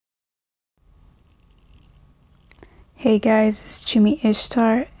Hey guys, it's Jimmy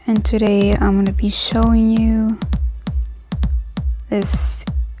Ishtar, and today I'm going to be showing you this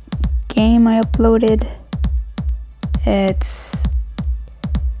game I uploaded. It's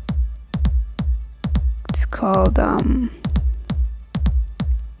called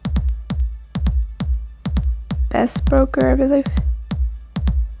Best Broker, I believe.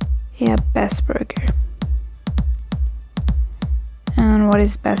 Yeah, Best Broker. And what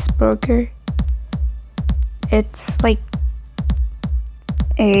is Best Broker? It's like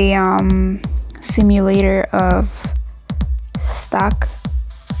a simulator of stock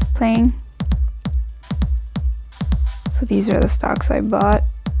playing. So these are the stocks I bought.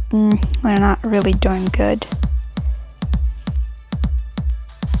 They're not really doing good.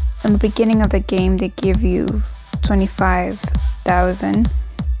 In the beginning of the game, they give you 25,000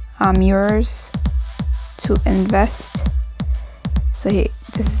 euros to invest. So this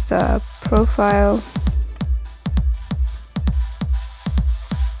is the profile.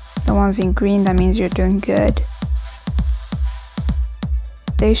 The ones in green, that means you're doing good.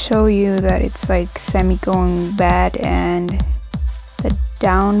 They show you that it's like semi-going bad, and the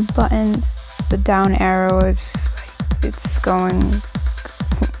down button, the down arrow is like it's going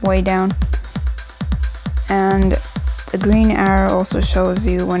way down, and the green arrow also shows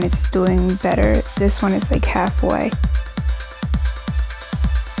you when it's doing better. This one is like halfway.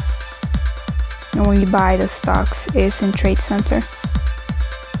 And when you buy the stocks, it's in Trade Center.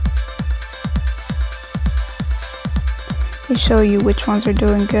 They show you which ones are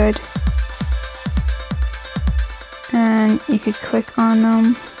doing good, and you could click on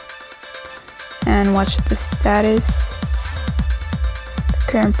them and watch the status, the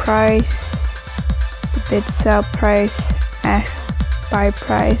current price, the bid sell price, ask buy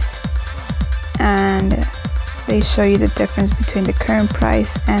price, and they show you the difference between the current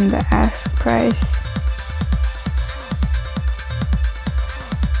price and the ask price.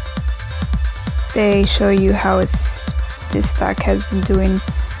 They show you how this stock has been doing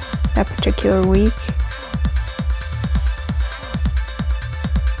that particular week.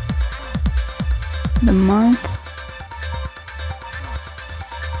 The month.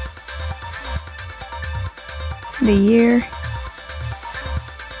 The year.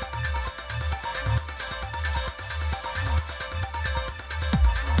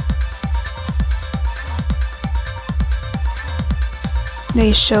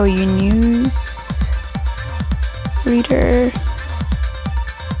 They show you news. Reader.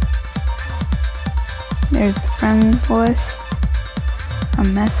 There's a friends list,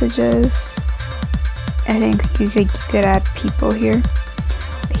 messages. I think you could add people here.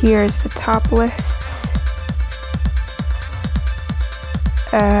 Here's the top lists.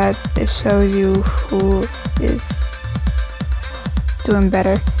 It shows you who is doing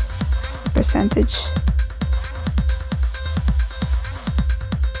better, percentage.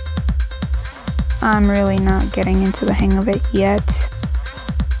 I'm really not getting into the hang of it yet,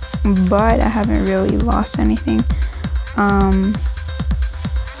 but I haven't really lost anything.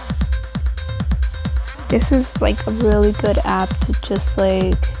 This is like a really good app to just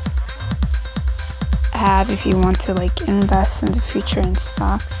like have if you want to like invest in the future in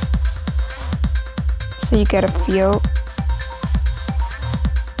stocks, so you get a feel.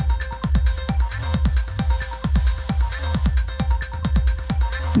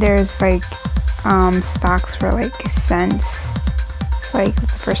 There's like stocks for like cents. It's like the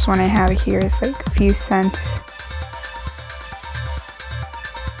first one I have here is like a few cents.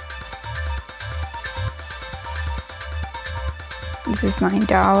 This is $9.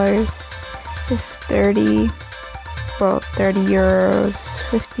 This is 30. Well, 30 euros,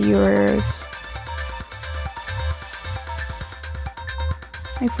 50 euros.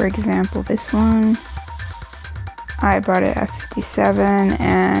 Like for example, this one, I bought it at 57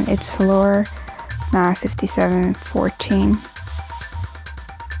 and it's lower. Now it's 57.14.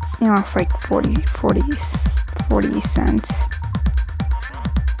 You know, it's like 40 cents.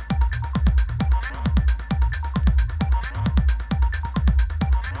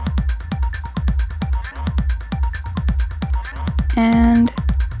 And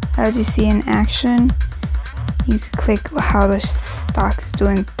as you see in action, you can click how the stock's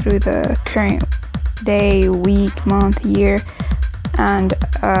doing through the current day, week, month, year, and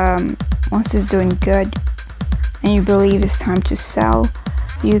once it's doing good and you believe it's time to sell,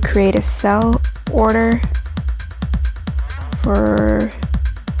 you create a sell order for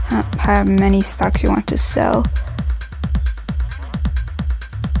how many stocks you want to sell.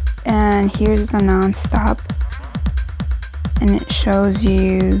 And here's the non-stop, and it shows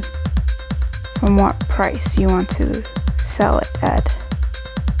you from what price you want to sell it at.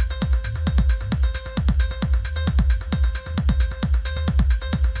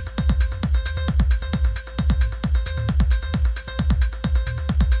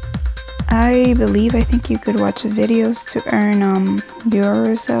 I think you could watch videos to earn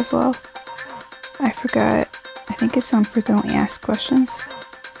viewers as well. I forgot. I think it's on frequently asked questions.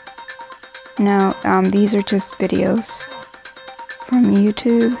 No, these are just videos from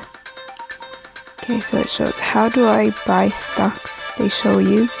YouTube. Okay, so it shows how do I buy stocks. They show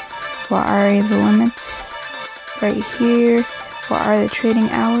you what are the limits right here. What are the trading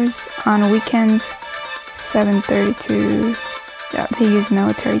hours on weekends? 7:30 to, yeah, they use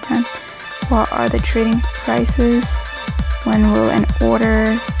military time. What are the trading prices? When will an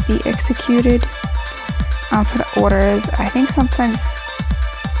order be executed? For the orders, I think sometimes,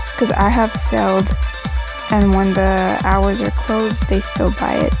 because I have sold, and when the hours are closed, they still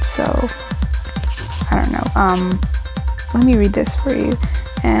buy it, so I don't know. Let me read this for you.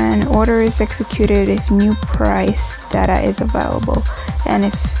 An order is executed if new price data is available, and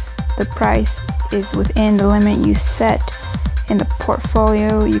if the price is within the limit you set in the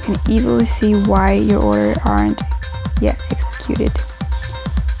portfolio. You can easily see why your order aren't yet executed.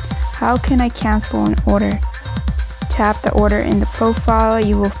 How can I cancel an order? Tap the order in the profile.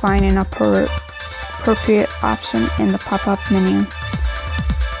 You will find an appropriate option in the pop-up menu.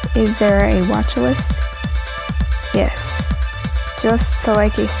 Is there a watch list? Yes. Just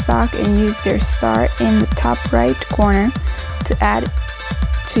select a stock and use their star in the top right corner to add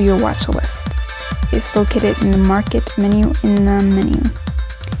to your watch list. It's located in the market menu in the menu.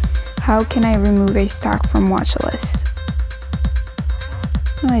 How can I remove a stock from watch list?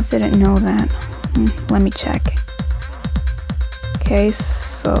 Oh, I didn't know that. Let me check. Okay,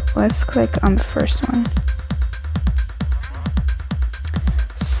 so let's click on the first one.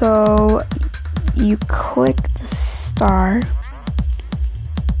 So you click the star.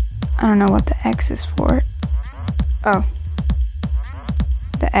 I don't know what the X is for. Oh.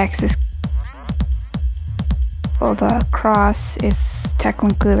 The X is, well, the cross is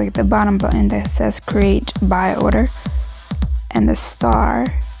technically like the bottom button that says create buy order. And the star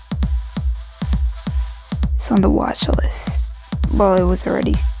is on the watch list. Well, it was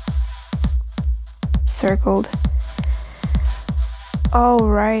already circled.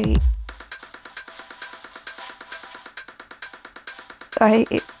 Alright.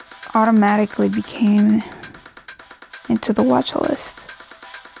 It automatically became into the watch list.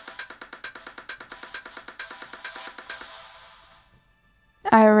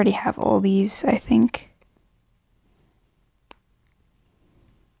 I already have all these, I think.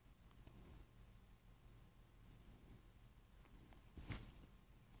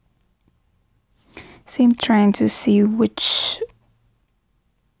 So I'm trying to see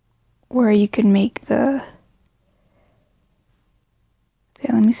where you can make the,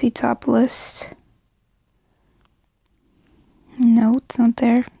 okay, let me see top list. No, it's not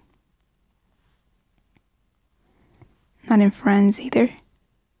there. Not in friends either.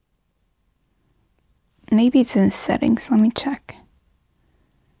 Maybe it's in settings, let me check.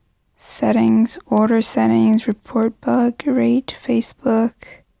 Settings, order settings, report bug, rate, Facebook.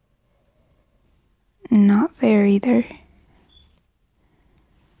 Not there either.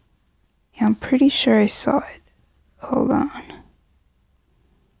 Yeah, I'm pretty sure I saw it. Hold on.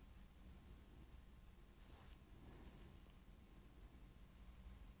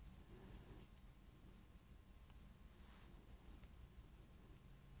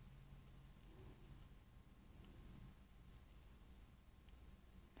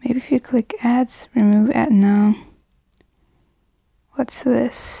 Maybe if you click ads, remove ad, no. What's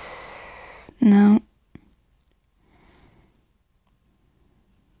this? No.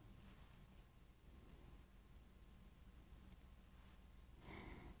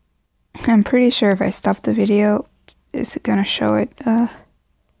 I'm pretty sure if I stop the video, it's gonna show it.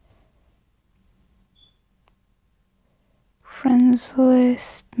 Friends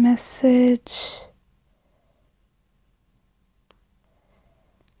list, message.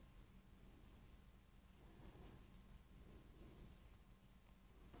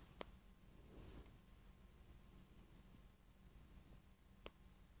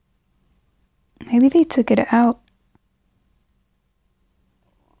 Maybe they took it out.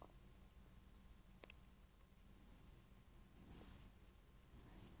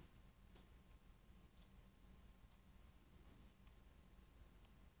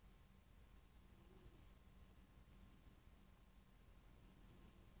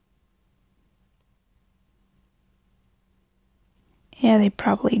 Yeah, they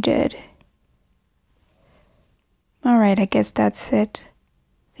probably did. Alright, I guess that's it.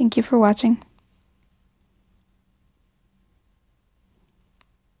 Thank you for watching.